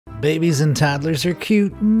Babies and toddlers are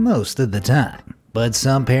cute most of the time, but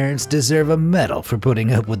some parents deserve a medal for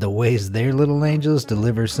putting up with the ways their little angels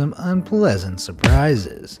deliver some unpleasant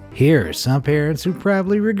surprises. Here are some parents who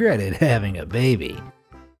probably regretted having a baby.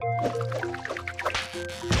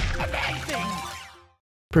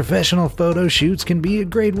 Professional photo shoots can be a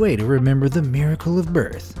great way to remember the miracle of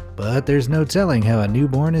birth, but there's no telling how a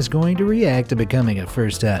newborn is going to react to becoming a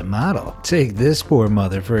first-time model. Take this poor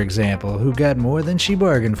mother, for example, who got more than she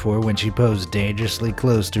bargained for when she posed dangerously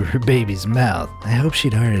close to her baby's mouth. I hope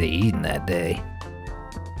she'd already eaten that day.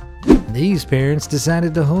 These parents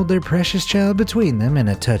decided to hold their precious child between them in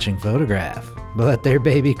a touching photograph. But their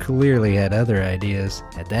baby clearly had other ideas.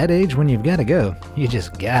 At that age, when you've gotta go, you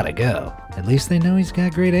just gotta go. At least they know he's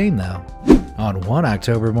got great aim though. On one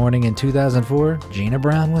October morning in 2004, Gina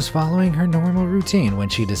Brown was following her normal routine when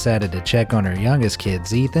she decided to check on her youngest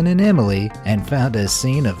kids, Ethan and Emily, and found a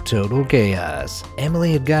scene of total chaos.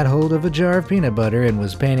 Emily had got hold of a jar of peanut butter and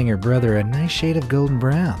was painting her brother a nice shade of golden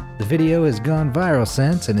brown. The video has gone viral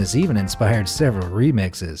since and has even inspired several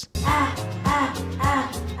remixes.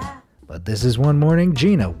 But this is one morning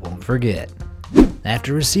Gina won't forget.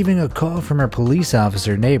 After receiving a call from her police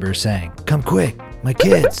officer neighbor saying, "Come quick, my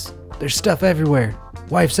kids, there's stuff everywhere,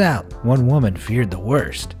 wife's out," one woman feared the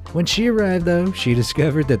worst. When she arrived though, she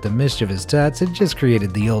discovered that the mischievous tots had just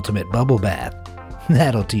created the ultimate bubble bath.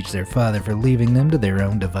 That'll teach their father for leaving them to their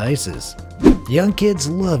own devices. Young kids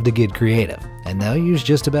love to get creative, and they'll use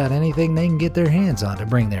just about anything they can get their hands on to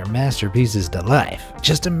bring their masterpieces to life.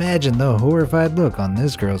 Just imagine the horrified look on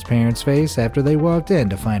this girl's parents' face after they walked in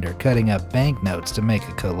to find her cutting up banknotes to make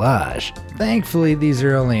a collage. Thankfully, these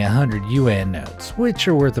are only 100 yuan notes, which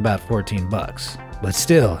are worth about 14 bucks. But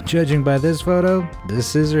still, judging by this photo, this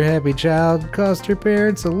scissor-happy child cost her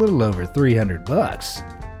parents a little over 300 bucks.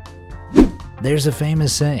 There's a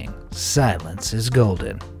famous saying, silence is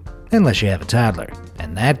golden. Unless you have a toddler.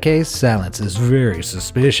 In that case, silence is very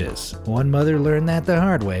suspicious. One mother learned that the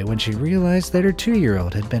hard way when she realized that her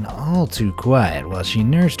 2-year-old had been all too quiet while she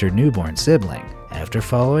nursed her newborn sibling. After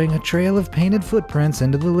following a trail of painted footprints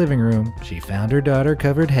into the living room, she found her daughter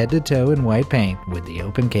covered head to toe in white paint with the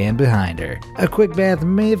open can behind her. A quick bath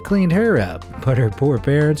may have cleaned her up, but her poor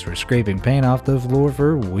parents were scraping paint off the floor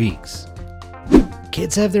for weeks.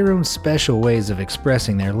 Kids have their own special ways of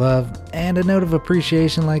expressing their love, and a note of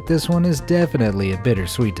appreciation like this one is definitely a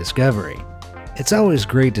bittersweet discovery. It's always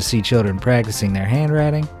great to see children practicing their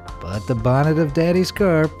handwriting, but the bonnet of Daddy's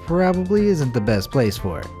car probably isn't the best place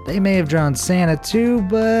for it. They may have drawn Santa too,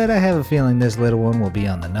 but I have a feeling this little one will be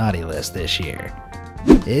on the naughty list this year.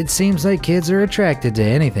 It seems like kids are attracted to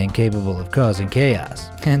anything capable of causing chaos,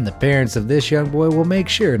 and the parents of this young boy will make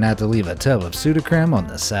sure not to leave a tub of Sudocrem on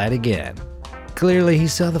the side again. Clearly, he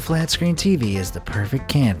saw the flat-screen TV as the perfect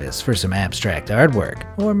canvas for some abstract artwork,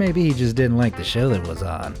 or maybe he just didn't like the show that was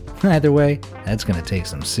on. Either way, that's gonna take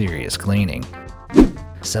some serious cleaning.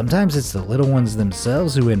 Sometimes it's the little ones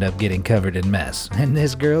themselves who end up getting covered in mess, and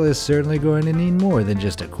this girl is certainly going to need more than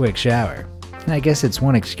just a quick shower. I guess it's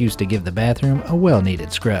one excuse to give the bathroom a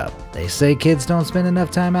well-needed scrub. They say kids don't spend enough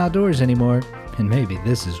time outdoors anymore, and maybe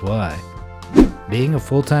this is why. Being a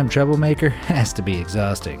full-time troublemaker has to be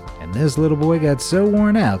exhausting, and this little boy got so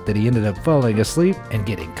worn out that he ended up falling asleep and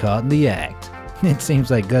getting caught in the act. It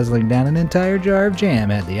seems like guzzling down an entire jar of jam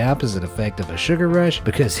had the opposite effect of a sugar rush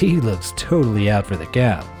because he looks totally out for the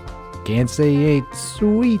count. Can't say he ate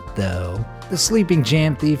sweet though. The sleeping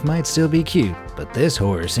jam thief might still be cute, but this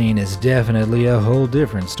horror scene is definitely a whole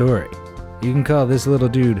different story. You can call this little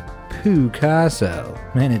dude Picasso,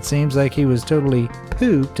 and it seems like he was totally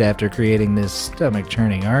pooped after creating this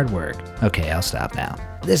stomach-churning artwork. Okay, I'll stop now.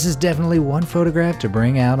 This is definitely one photograph to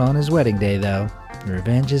bring out on his wedding day though.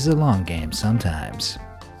 Revenge is a long game sometimes.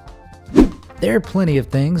 There are plenty of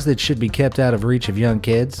things that should be kept out of reach of young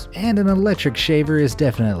kids, and an electric shaver is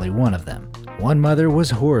definitely one of them. One mother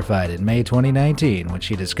was horrified in May 2019 when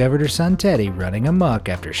she discovered her son Teddy running amok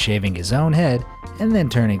after shaving his own head and then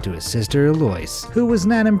turning to his sister Eloise, who was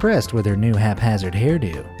not impressed with her new haphazard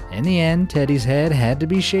hairdo. In the end, Teddy's head had to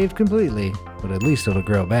be shaved completely, but at least it'll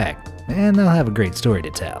grow back, and they'll have a great story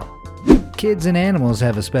to tell. Kids and animals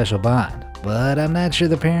have a special bond, but I'm not sure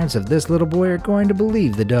the parents of this little boy are going to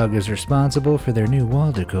believe the dog is responsible for their new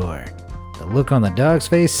wall decor. The look on the dog's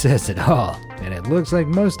face says it all, and it looks like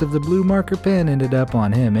most of the blue marker pen ended up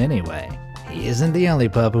on him anyway. He isn't the only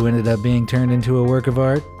pup who ended up being turned into a work of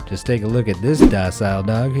art. Just take a look at this docile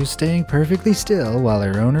dog who's staying perfectly still while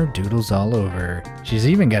her owner doodles all over her. She's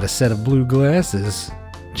even got a set of blue glasses.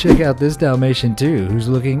 Check out this Dalmatian too, who's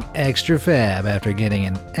looking extra fab after getting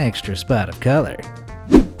an extra spot of color.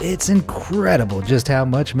 It's incredible just how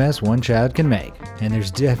much mess one child can make, and there's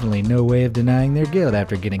definitely no way of denying their guilt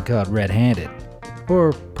after getting caught red-handed.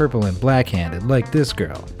 Or purple and black-handed like this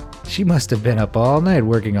girl. She must have been up all night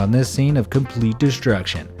working on this scene of complete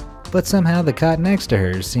destruction, but somehow the cot next to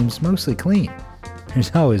hers seems mostly clean.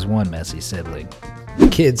 There's always one messy sibling.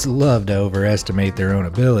 Kids love to overestimate their own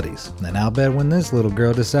abilities, and I'll bet when this little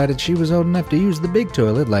girl decided she was old enough to use the big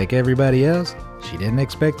toilet like everybody else, she didn't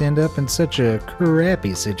expect to end up in such a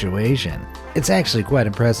crappy situation. It's actually quite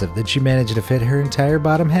impressive that she managed to fit her entire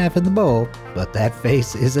bottom half in the bowl, but that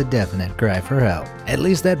face is a definite cry for help. At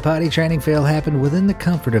least that potty training fail happened within the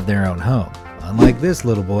comfort of their own home. Unlike this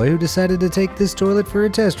little boy who decided to take this toilet for a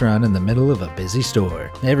test run in the middle of a busy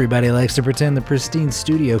store. Everybody likes to pretend the pristine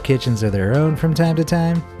studio kitchens are their own from time to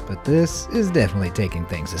time, but this is definitely taking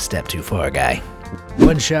things a step too far, guy.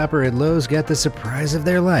 One shopper at Lowe's got the surprise of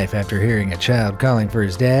their life after hearing a child calling for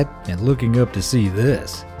his dad and looking up to see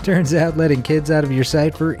this. Turns out letting kids out of your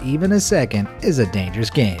sight for even a second is a dangerous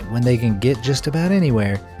game when they can get just about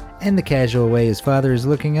anywhere, and the casual way his father is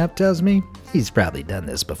looking up tells me he's probably done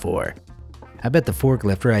this before. I bet the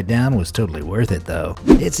forklift ride down was totally worth it though.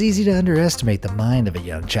 It's easy to underestimate the mind of a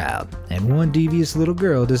young child, and one devious little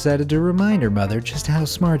girl decided to remind her mother just how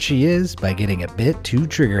smart she is by getting a bit too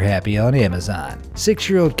trigger happy on Amazon.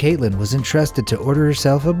 6-year-old Caitlin was entrusted to order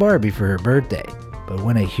herself a Barbie for her birthday, but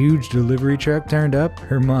when a huge delivery truck turned up,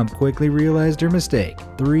 her mom quickly realized her mistake.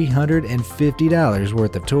 $350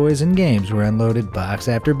 worth of toys and games were unloaded box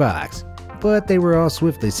after box, but they were all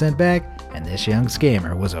swiftly sent back, and this young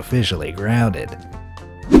scammer was officially grounded.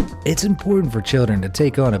 It's important for children to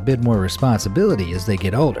take on a bit more responsibility as they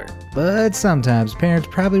get older, but sometimes parents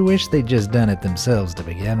probably wish they'd just done it themselves to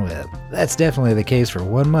begin with. That's definitely the case for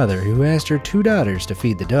one mother who asked her 2 daughters to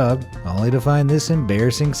feed the dog, only to find this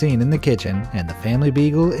embarrassing scene in the kitchen and the family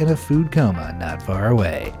beagle in a food coma not far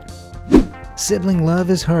away. Sibling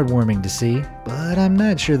love is heartwarming to see, but I'm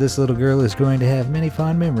not sure this little girl is going to have many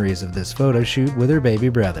fond memories of this photo shoot with her baby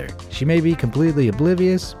brother. She may be completely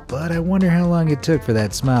oblivious, but I wonder how long it took for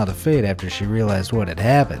that smile to fade after she realized what had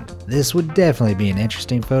happened. This would definitely be an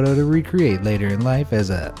interesting photo to recreate later in life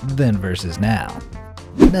as a then versus now.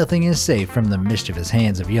 Nothing is safe from the mischievous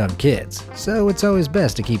hands of young kids, so it's always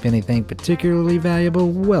best to keep anything particularly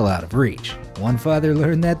valuable well out of reach. One father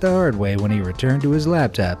learned that the hard way when he returned to his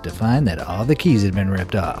laptop to find that all the keys had been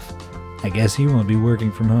ripped off. I guess he won't be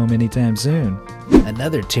working from home anytime soon.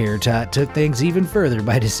 Another terror tot took things even further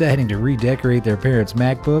by deciding to redecorate their parents'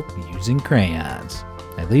 MacBook using crayons.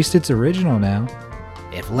 At least it's original now.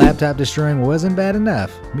 If laptop destroying wasn't bad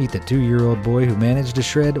enough, meet the 2-year-old boy who managed to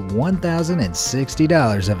shred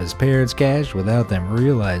 $1,060 of his parents' cash without them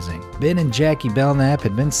realizing. Ben and Jackie Belknap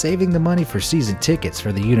had been saving the money for season tickets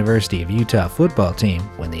for the University of Utah football team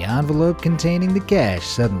when the envelope containing the cash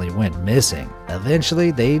suddenly went missing.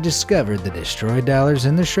 Eventually, they discovered the destroyed dollars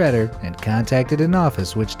in the shredder and contacted an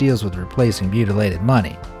office which deals with replacing mutilated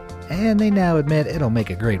money. And they now admit it'll make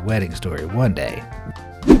a great wedding story one day.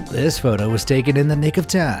 This photo was taken in the nick of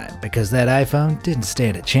time because that iPhone didn't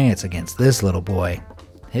stand a chance against this little boy.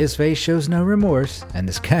 His face shows no remorse, and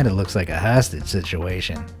this kinda looks like a hostage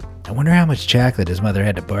situation. I wonder how much chocolate his mother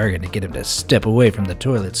had to bargain to get him to step away from the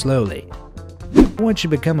toilet slowly. Once you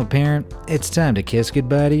become a parent, it's time to kiss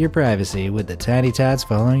goodbye to your privacy with the tiny tots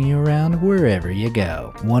following you around wherever you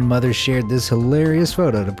go. One mother shared this hilarious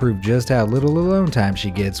photo to prove just how little alone time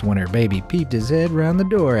she gets when her baby peeped his head round the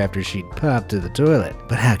door after she'd popped to the toilet.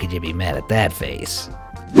 But how could you be mad at that face?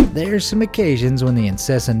 There's some occasions when the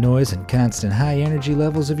incessant noise and constant high energy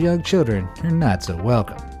levels of young children are not so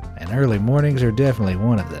welcome, and early mornings are definitely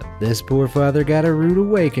one of them. This poor father got a rude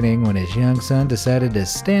awakening when his young son decided to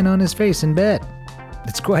stand on his face in bed.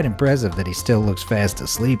 It's quite impressive that he still looks fast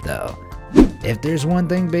asleep though. If there's one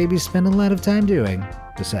thing babies spend a lot of time doing,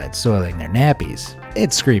 besides soiling their nappies,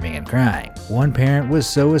 it's screaming and crying. One parent was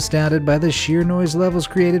so astounded by the sheer noise levels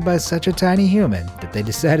created by such a tiny human that they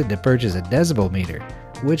decided to purchase a decibel meter,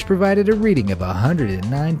 which provided a reading of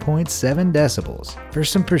 109.7 decibels. For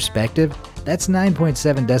some perspective, that's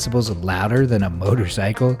 9.7 decibels louder than a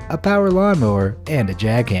motorcycle, a power lawnmower, and a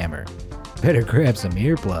jackhammer. Better grab some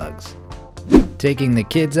earplugs. Taking the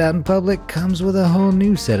kids out in public comes with a whole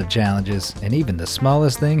new set of challenges, and even the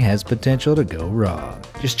smallest thing has potential to go wrong.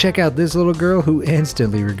 Just check out this little girl who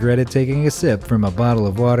instantly regretted taking a sip from a bottle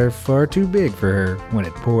of water far too big for her when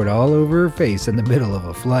it poured all over her face in the middle of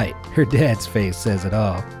a flight. Her dad's face says it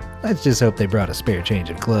all. Let's just hope they brought a spare change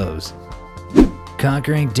of clothes.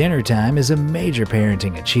 Conquering dinner time is a major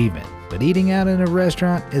parenting achievement, but eating out in a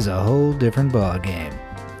restaurant is a whole different ballgame.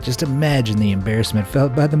 Just imagine the embarrassment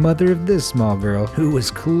felt by the mother of this small girl, who was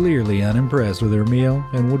clearly unimpressed with her meal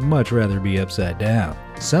and would much rather be upside down.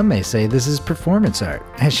 Some may say this is performance art,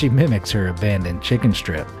 as she mimics her abandoned chicken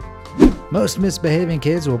strip. Most misbehaving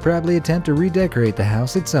kids will probably attempt to redecorate the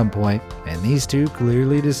house at some point, and these two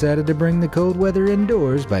clearly decided to bring the cold weather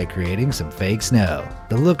indoors by creating some fake snow.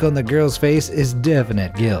 The look on the girl's face is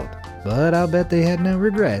definite guilt, but I'll bet they had no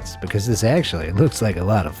regrets because this actually looks like a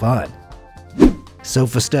lot of fun.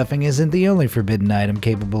 Sofa stuffing isn't the only forbidden item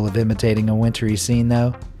capable of imitating a wintry scene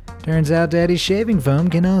though. Turns out Daddy's shaving foam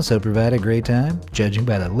can also provide a great time, judging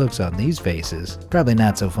by the looks on these faces. Probably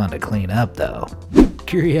not so fun to clean up though.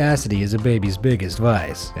 Curiosity is a baby's biggest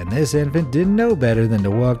vice, and this infant didn't know better than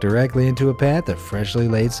to walk directly into a path of freshly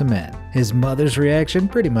laid cement. His mother's reaction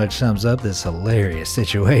pretty much sums up this hilarious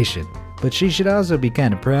situation, but she should also be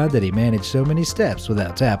kind of proud that he managed so many steps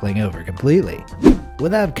without toppling over completely.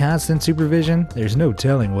 Without constant supervision, there's no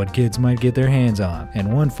telling what kids might get their hands on,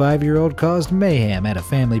 and one 5-year-old caused mayhem at a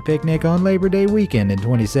family picnic on Labor Day weekend in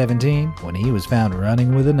 2017 when he was found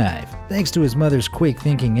running with a knife. Thanks to his mother's quick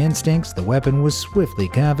thinking instincts, the weapon was swiftly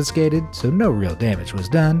confiscated, so no real damage was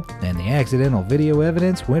done, and the accidental video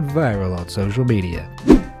evidence went viral on social media.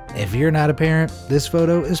 If you're not a parent, this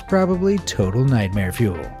photo is probably total nightmare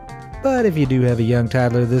fuel. But if you do have a young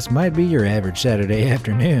toddler, this might be your average Saturday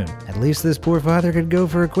afternoon. At least this poor father could go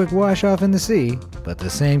for a quick wash off in the sea. But the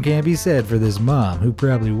same can't be said for this mom who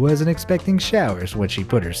probably wasn't expecting showers when she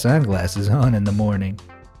put her sunglasses on in the morning.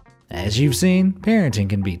 As you've seen, parenting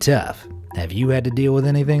can be tough. Have you had to deal with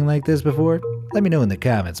anything like this before? Let me know in the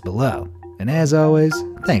comments below. And as always,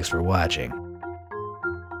 thanks for watching.